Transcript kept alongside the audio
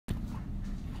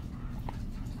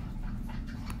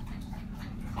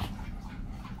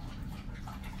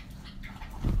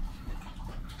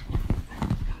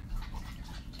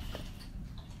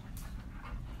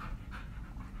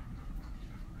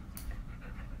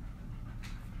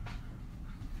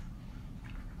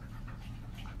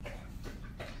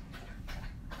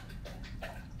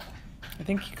I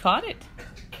think you caught it.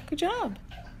 Good job.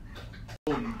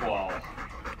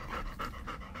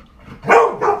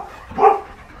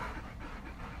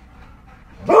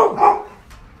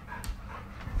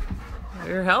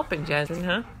 You're helping, Jasmine,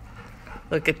 huh?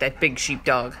 Look at that big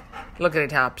sheepdog. Look at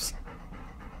it, Hops.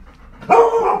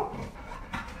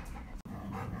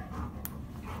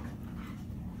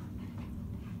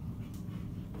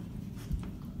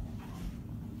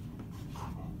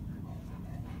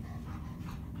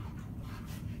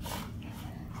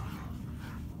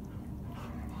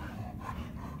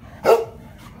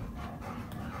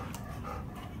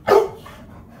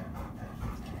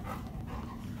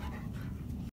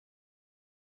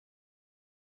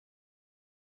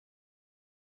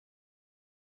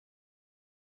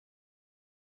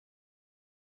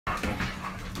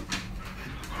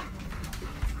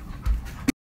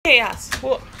 Chaos.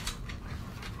 Whoa.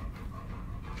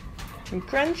 Team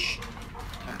Crunch.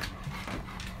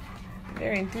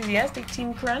 Very enthusiastic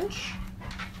Team Crunch.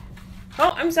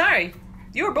 Oh, I'm sorry.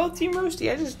 You were both Team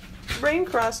Roasty. I just brain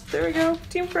crossed. There we go.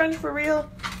 Team Crunch for real.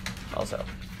 Also.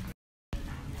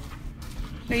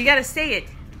 No, you gotta say it.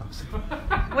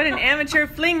 What an amateur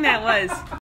fling that was.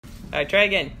 Alright, try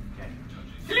again.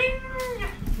 Fling!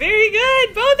 Very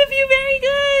good. Both of you, very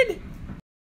good.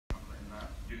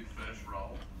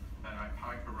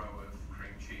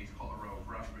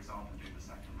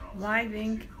 Why,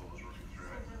 Vink?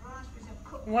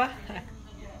 What?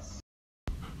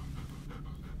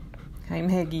 Hi,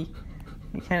 Maggie.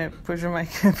 You kind of pushing my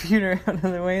computer out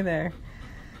of the way there.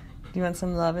 Do you want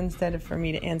some love instead of for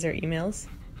me to answer emails?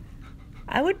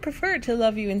 I would prefer to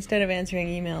love you instead of answering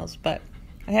emails, but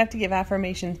I have to give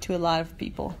affirmations to a lot of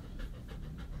people.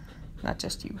 Not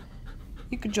just you.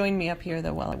 You could join me up here,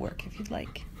 though, while I work if you'd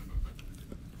like.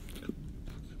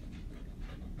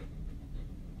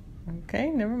 Okay,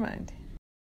 never mind.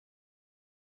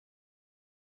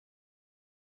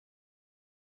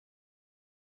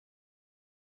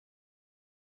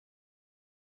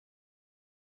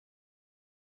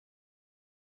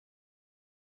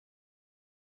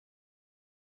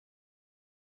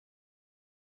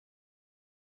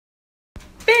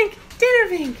 Vink! Dinner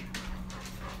Vink!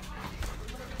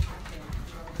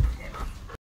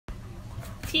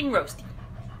 Team Roasty.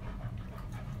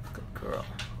 Good girl.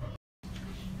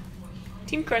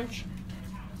 Team Crunch.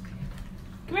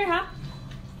 Come here, huh?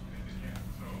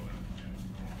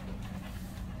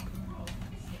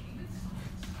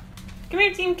 Come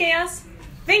here, Team Chaos.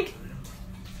 Vink!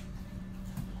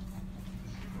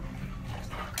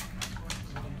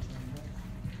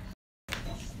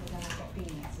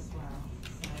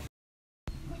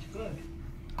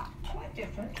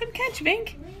 Good catch,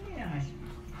 Vink. Yeah.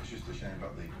 It's just a shame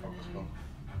about the focus ball.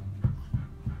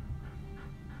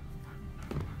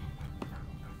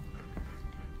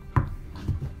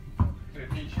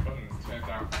 Each buttons turns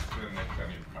out better than they've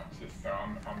done in practice, so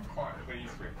I'm quite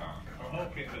pleased with that. I'm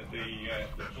hoping that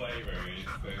the flavour is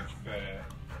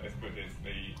as good as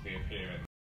the appearance.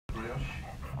 Brioche.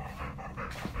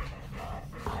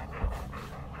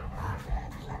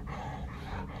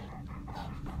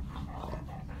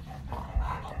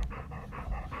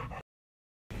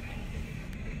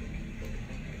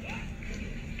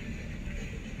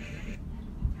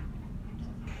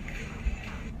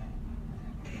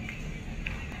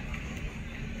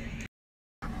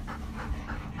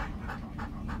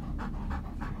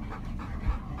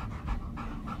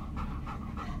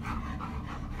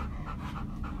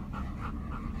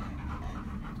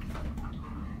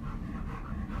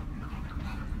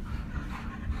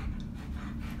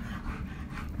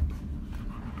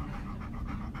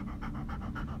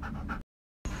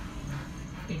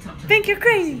 Vink, you're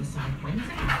crazy.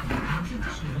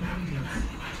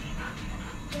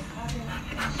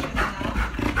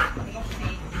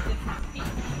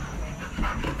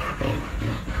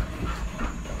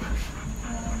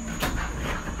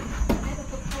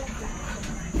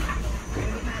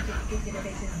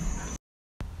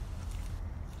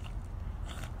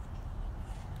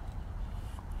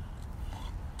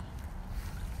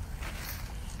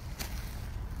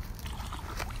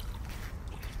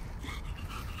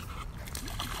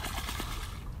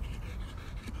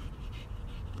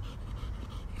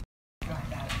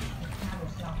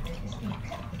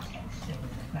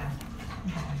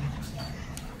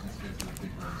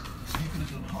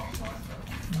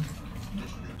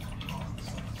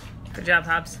 Good job,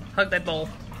 Hobbs. Hug that bowl.